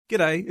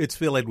G'day, it's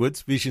Phil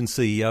Edwards, Vision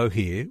CEO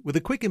here, with a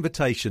quick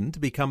invitation to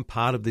become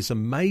part of this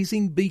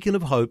amazing beacon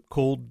of hope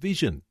called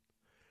Vision.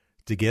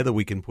 Together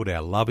we can put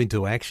our love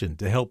into action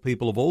to help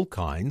people of all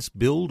kinds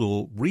build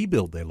or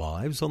rebuild their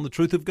lives on the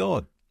truth of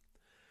God.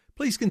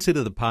 Please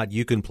consider the part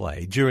you can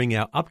play during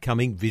our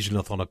upcoming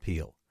Visionathon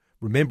appeal,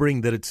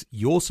 remembering that it's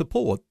your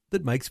support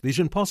that makes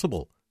Vision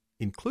possible,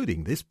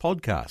 including this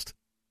podcast.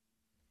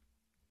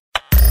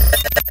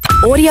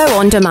 Audio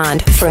on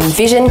demand from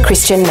Vision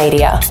Christian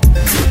Media.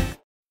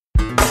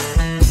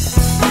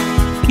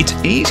 It's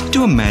easy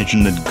to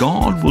imagine that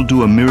God will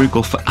do a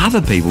miracle for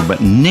other people, but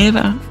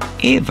never,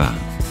 ever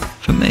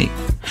for me.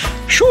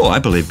 Sure, I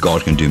believe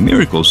God can do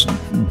miracles,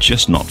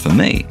 just not for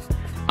me.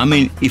 I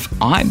mean, if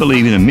I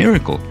believe in a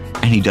miracle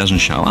and he doesn't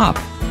show up,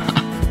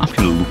 I'm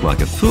going to look like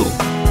a fool.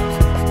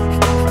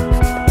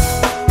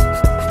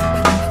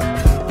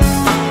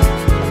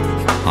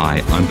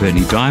 Hi, I'm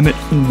Bernie Diamond,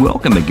 and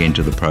welcome again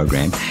to the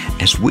program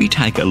as we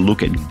take a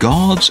look at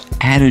God's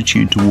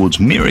attitude towards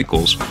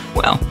miracles,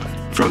 well,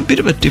 from a bit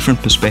of a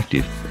different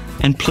perspective.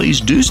 And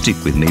please do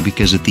stick with me,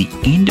 because at the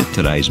end of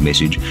today's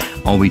message,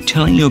 I'll be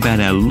telling you about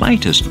our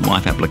latest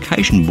life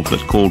application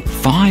booklet called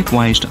 5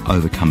 Ways to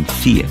Overcome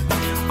Fear.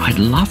 I'd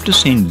love to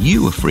send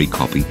you a free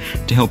copy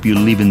to help you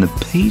live in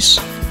the peace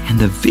and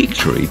the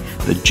victory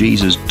that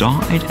Jesus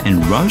died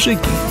and rose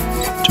again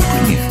to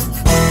bring you.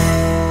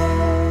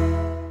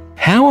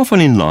 How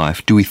often in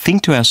life do we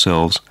think to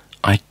ourselves,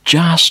 I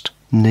just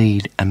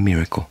need a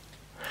miracle.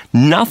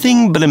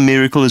 Nothing but a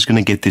miracle is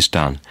going to get this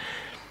done.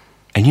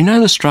 And you know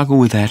the struggle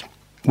with that?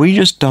 We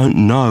just don't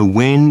know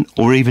when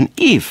or even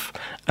if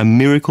a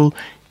miracle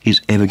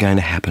is ever going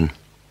to happen.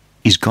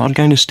 Is God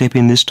going to step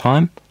in this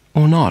time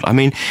or not? I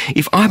mean,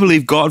 if I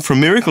believe God for a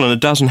miracle and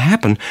it doesn't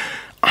happen,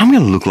 I'm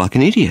going to look like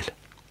an idiot.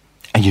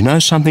 And you know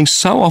something?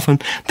 So often,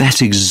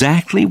 that's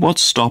exactly what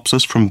stops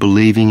us from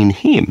believing in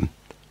Him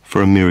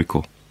for a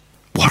miracle.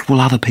 What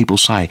will other people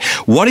say?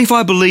 What if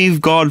I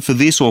believe God for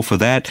this or for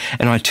that,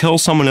 and I tell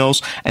someone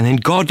else, and then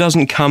God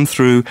doesn't come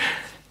through,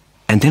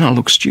 and then I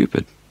look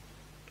stupid?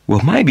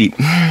 Well, maybe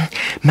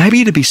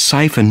it'd be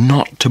safer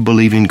not to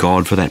believe in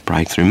God for that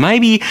breakthrough.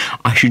 Maybe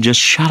I should just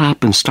shut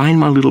up and stay in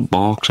my little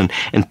box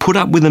and put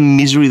up with the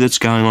misery that's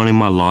going on in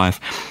my life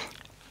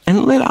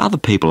and let other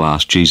people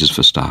ask Jesus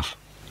for stuff.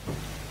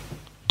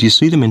 Do you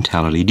see the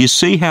mentality? Do you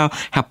see how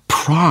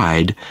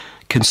pride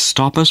can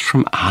stop us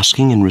from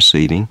asking and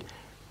receiving?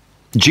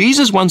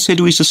 Jesus once said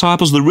to his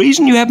disciples, the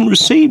reason you haven't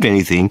received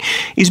anything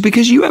is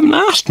because you haven't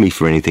asked me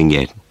for anything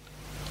yet.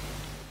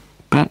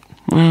 But,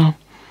 well,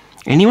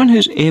 anyone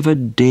who's ever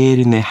dared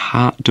in their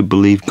heart to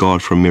believe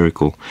God for a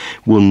miracle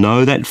will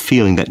know that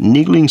feeling, that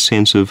niggling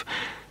sense of,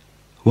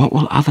 what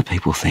will other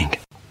people think?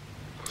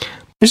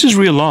 This is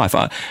real life.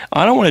 I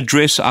don't want to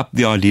dress up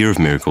the idea of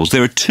miracles.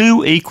 There are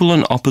two equal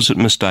and opposite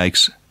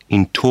mistakes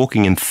in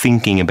talking and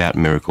thinking about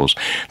miracles.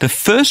 The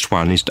first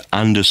one is to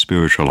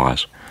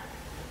under-spiritualize.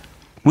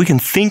 We can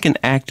think and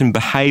act and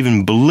behave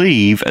and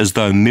believe as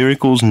though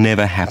miracles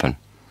never happen.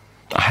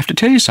 I have to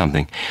tell you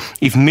something.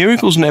 If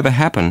miracles never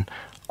happen,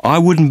 I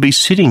wouldn't be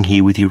sitting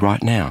here with you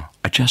right now.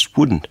 I just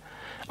wouldn't.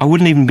 I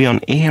wouldn't even be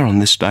on air on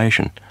this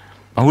station.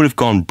 I would have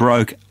gone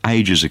broke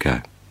ages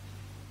ago.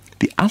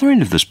 The other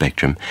end of the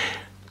spectrum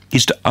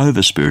is to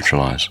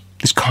over-spiritualize.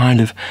 This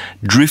kind of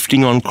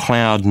drifting on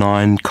cloud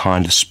nine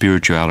kind of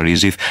spirituality,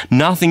 as if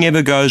nothing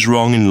ever goes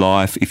wrong in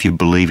life if you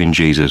believe in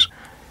Jesus.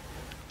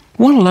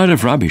 What a load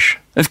of rubbish.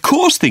 Of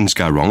course things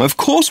go wrong. Of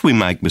course we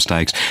make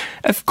mistakes.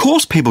 Of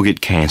course people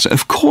get cancer.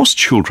 Of course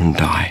children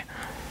die.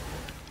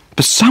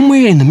 But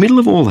somewhere in the middle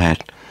of all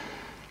that,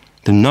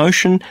 the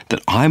notion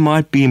that I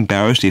might be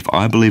embarrassed if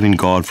I believe in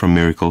God for a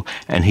miracle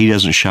and He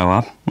doesn't show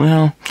up,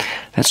 well,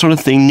 that sort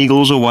of thing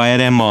niggles away at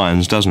our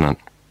minds, doesn't it?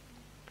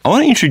 I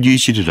want to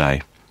introduce you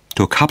today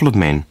to a couple of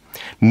men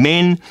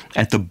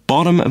at the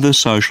bottom of the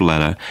social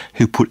ladder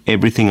who put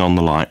everything on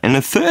the line, and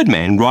a third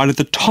man right at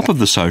the top of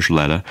the social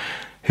ladder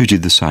who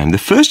did the same. The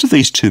first of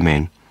these two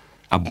men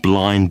are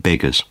blind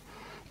beggars.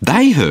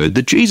 They heard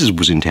that Jesus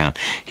was in town.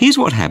 Here's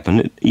what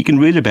happened. You can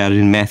read about it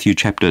in Matthew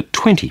chapter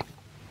 20.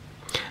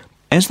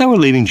 As they were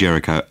leaving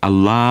Jericho, a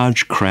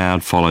large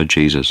crowd followed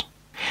Jesus.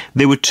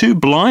 There were two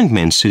blind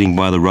men sitting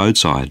by the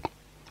roadside.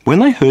 When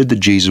they heard that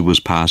Jesus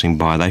was passing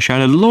by, they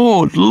shouted,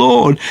 "Lord,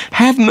 Lord,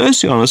 have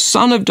mercy on us,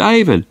 Son of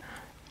David."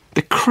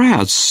 The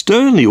crowd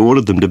sternly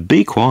ordered them to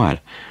be quiet.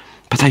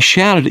 But they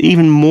shouted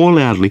even more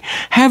loudly,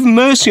 "Have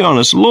mercy on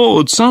us,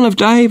 Lord, Son of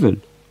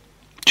David."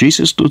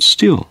 Jesus stood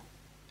still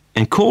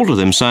and called to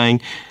them,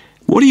 saying,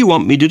 "What do you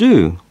want me to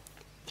do?"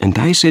 And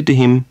they said to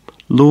him,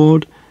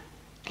 "Lord,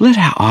 let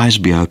our eyes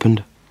be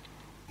opened."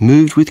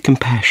 Moved with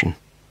compassion,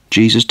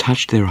 Jesus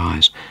touched their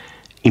eyes.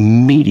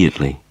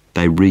 Immediately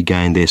they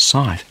regained their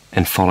sight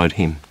and followed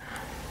him.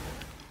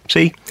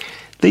 See,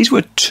 these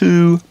were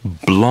two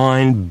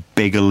blind,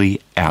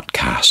 beggarly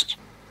outcasts.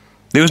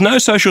 There was no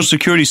social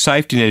security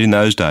safety net in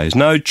those days,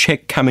 no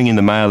cheque coming in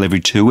the mail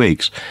every 2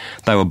 weeks.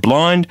 They were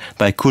blind,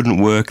 they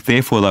couldn't work,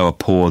 therefore they were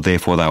poor,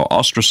 therefore they were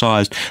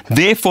ostracised,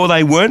 therefore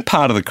they weren't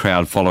part of the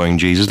crowd following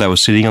Jesus, they were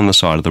sitting on the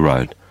side of the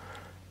road.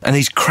 And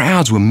these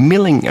crowds were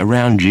milling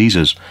around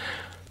Jesus.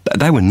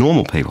 They were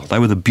normal people. They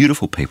were the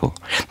beautiful people.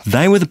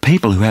 They were the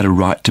people who had a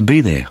right to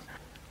be there.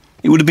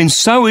 It would have been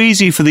so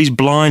easy for these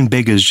blind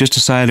beggars just to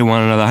say to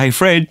one another, "Hey,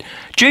 Fred,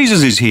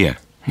 Jesus is here."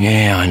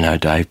 "Yeah, I know,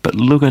 Dave, but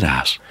look at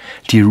us.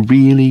 Do you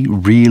really,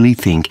 really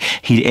think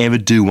he'd ever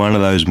do one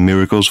of those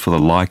miracles for the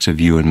likes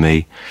of you and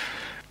me?"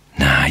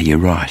 Nah, you're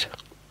right.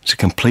 It's a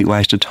complete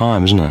waste of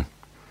time, isn't it?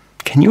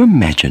 Can you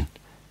imagine?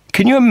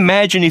 Can you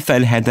imagine if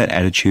they'd had that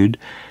attitude?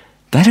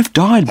 They'd have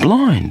died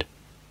blind.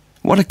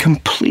 What a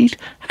complete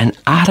and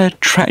utter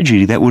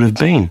tragedy that would have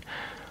been.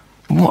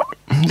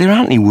 There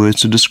aren't any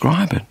words to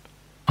describe it.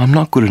 I'm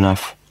not good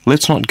enough.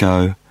 Let's not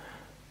go.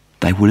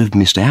 They would have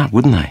missed out,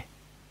 wouldn't they?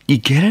 You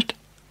get it?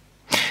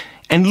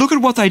 And look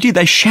at what they did.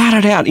 They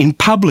shouted out in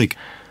public.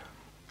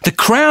 The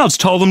crowds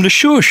told them to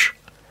shush.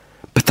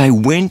 But they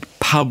went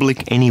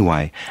public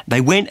anyway.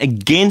 They went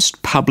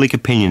against public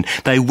opinion.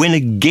 They went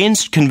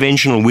against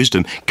conventional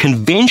wisdom.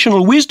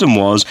 Conventional wisdom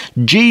was,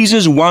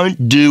 Jesus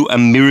won't do a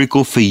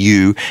miracle for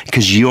you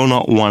because you're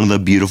not one of the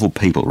beautiful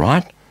people,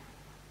 right?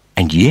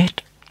 And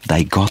yet,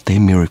 they got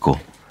their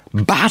miracle.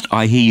 But,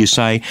 I hear you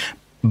say,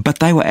 but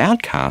they were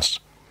outcasts.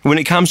 When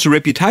it comes to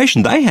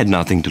reputation, they had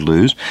nothing to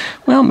lose.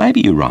 Well,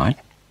 maybe you're right.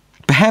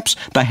 Perhaps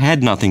they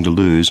had nothing to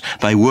lose.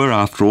 They were,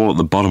 after all, at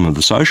the bottom of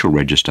the social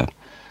register.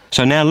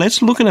 So now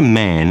let's look at a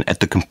man at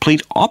the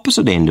complete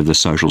opposite end of the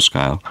social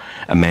scale,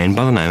 a man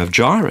by the name of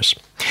Jairus.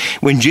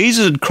 When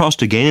Jesus had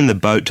crossed again in the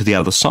boat to the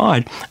other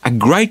side, a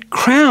great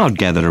crowd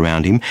gathered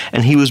around him,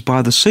 and he was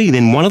by the sea.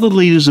 Then one of the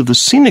leaders of the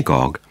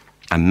synagogue,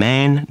 a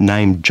man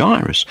named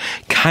Jairus,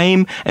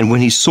 came, and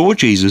when he saw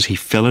Jesus, he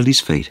fell at his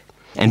feet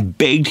and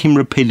begged him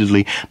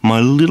repeatedly,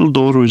 "My little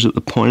daughter is at the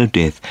point of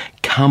death.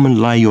 Come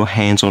and lay your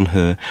hands on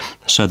her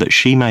so that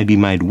she may be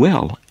made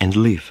well and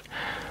live."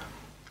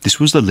 This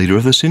was the leader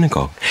of the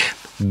synagogue.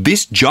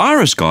 This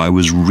Jairus guy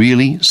was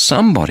really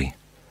somebody.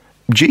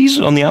 Jesus,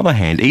 on the other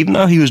hand, even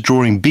though he was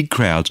drawing big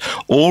crowds,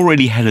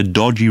 already had a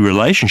dodgy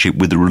relationship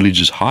with the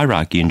religious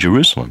hierarchy in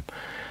Jerusalem.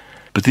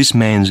 But this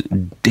man's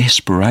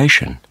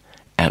desperation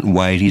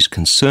outweighed his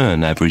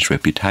concern over his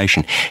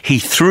reputation. He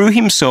threw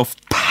himself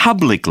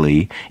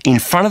publicly in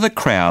front of the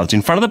crowds,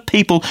 in front of the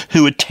people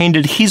who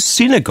attended his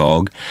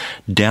synagogue,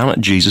 down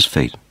at Jesus'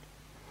 feet.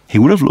 He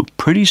would have looked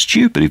pretty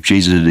stupid if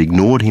Jesus had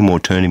ignored him or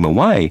turned him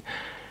away.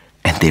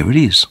 And there it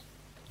is.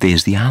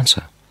 There's the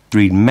answer.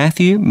 Read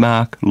Matthew,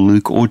 Mark,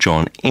 Luke, or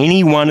John,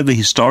 any one of the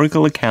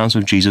historical accounts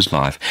of Jesus'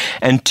 life,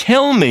 and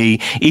tell me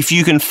if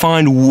you can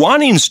find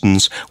one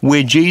instance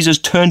where Jesus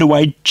turned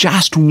away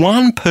just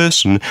one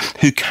person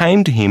who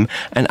came to him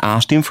and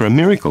asked him for a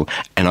miracle.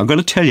 And I've got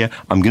to tell you,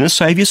 I'm going to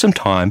save you some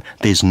time,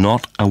 there's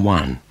not a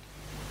one.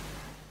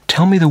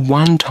 Tell me the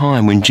one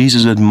time when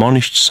Jesus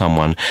admonished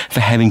someone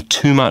for having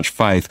too much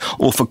faith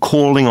or for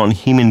calling on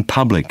him in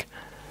public.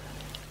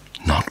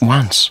 Not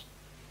once.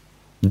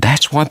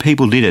 That's why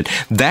people did it.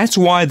 That's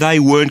why they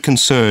weren't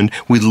concerned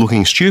with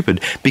looking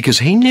stupid, because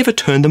he never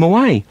turned them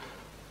away.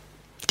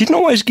 Didn't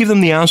always give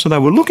them the answer they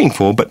were looking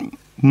for, but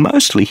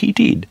mostly he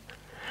did.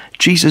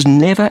 Jesus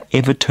never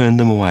ever turned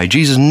them away.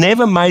 Jesus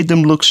never made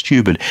them look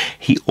stupid.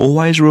 He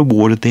always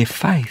rewarded their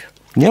faith.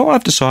 You know what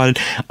I've decided?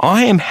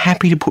 I am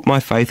happy to put my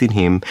faith in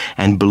him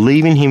and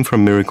believe in him for a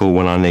miracle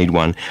when I need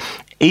one,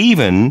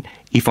 even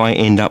if I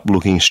end up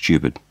looking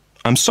stupid.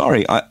 I'm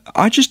sorry,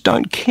 I just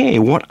don't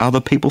care what other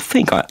people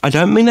think. I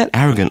don't mean that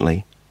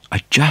arrogantly.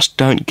 I just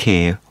don't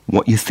care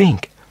what you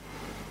think.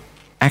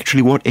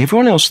 Actually, what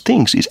everyone else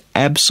thinks is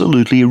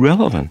absolutely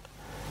irrelevant.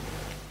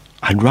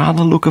 I'd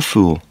rather look a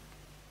fool.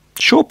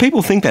 Sure,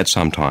 people think that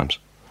sometimes,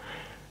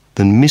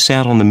 than miss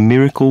out on the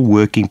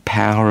miracle-working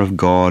power of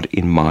God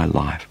in my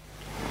life.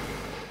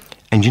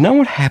 And you know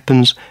what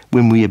happens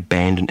when we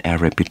abandon our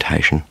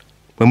reputation?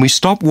 When we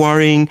stop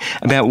worrying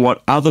about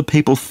what other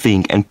people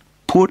think and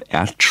put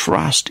our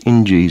trust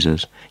in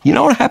Jesus. You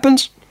know what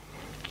happens?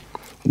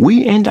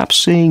 We end up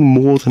seeing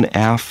more than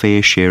our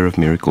fair share of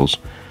miracles.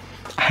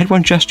 I had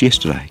one just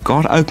yesterday.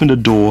 God opened a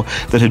door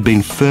that had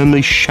been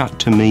firmly shut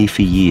to me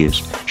for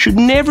years. Should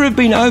never have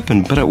been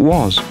opened, but it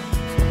was.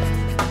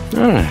 I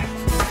don't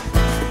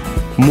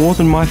know. More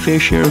than my fair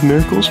share of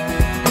miracles?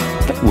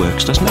 That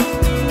works, doesn't it?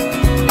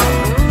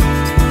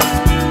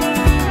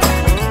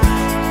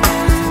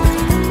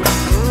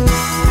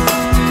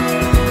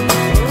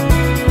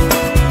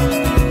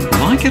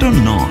 Like it or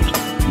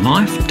not,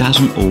 life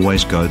doesn't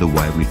always go the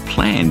way we've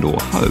planned or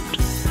hoped.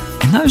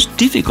 And those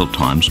difficult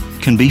times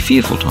can be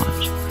fearful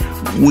times.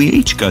 We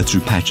each go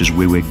through patches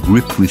where we're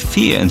gripped with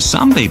fear, and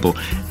some people,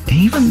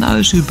 even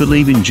those who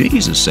believe in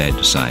Jesus, sad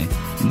to say,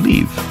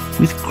 live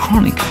with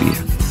chronic fear.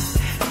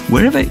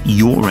 Wherever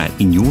you're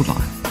at in your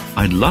life,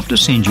 I'd love to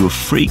send you a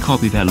free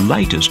copy of our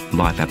latest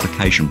life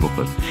application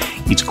booklet.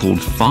 It's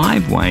called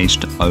 5 Ways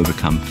to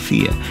Overcome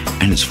Fear,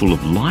 and it's full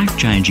of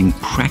life-changing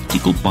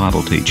practical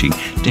Bible teaching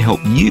to help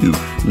you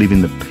live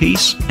in the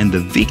peace and the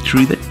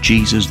victory that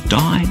Jesus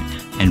died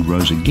and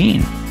rose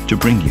again to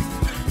bring you.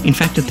 In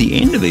fact, at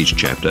the end of each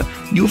chapter,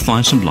 you'll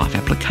find some life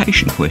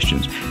application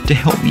questions to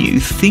help you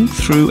think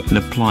through and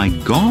apply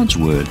God's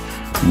Word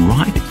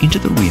right into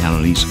the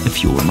realities of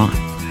your life.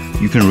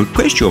 You can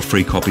request your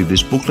free copy of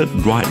this booklet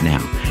right now.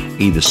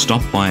 Either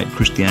stop by at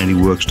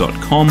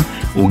ChristianityWorks.com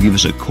or give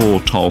us a call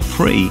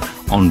toll-free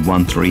on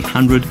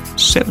 1300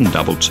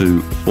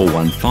 722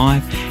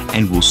 415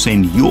 and we'll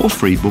send your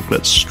free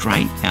booklet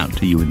straight out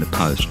to you in the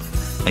post.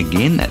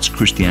 Again, that's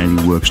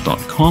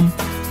ChristianityWorks.com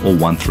or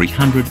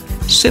 1300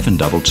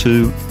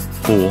 722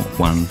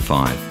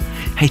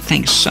 415. Hey,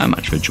 thanks so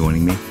much for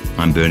joining me.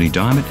 I'm Bernie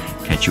Diamond.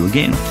 Catch you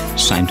again,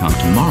 same time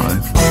tomorrow,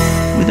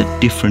 with a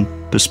different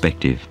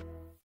perspective.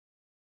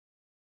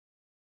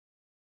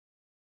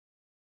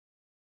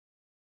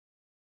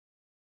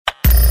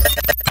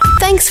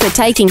 Thanks for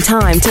taking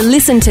time to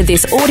listen to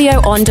this audio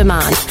on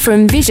demand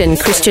from Vision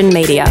Christian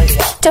Media.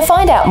 To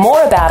find out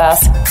more about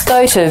us,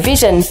 go to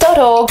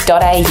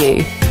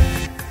vision.org.au.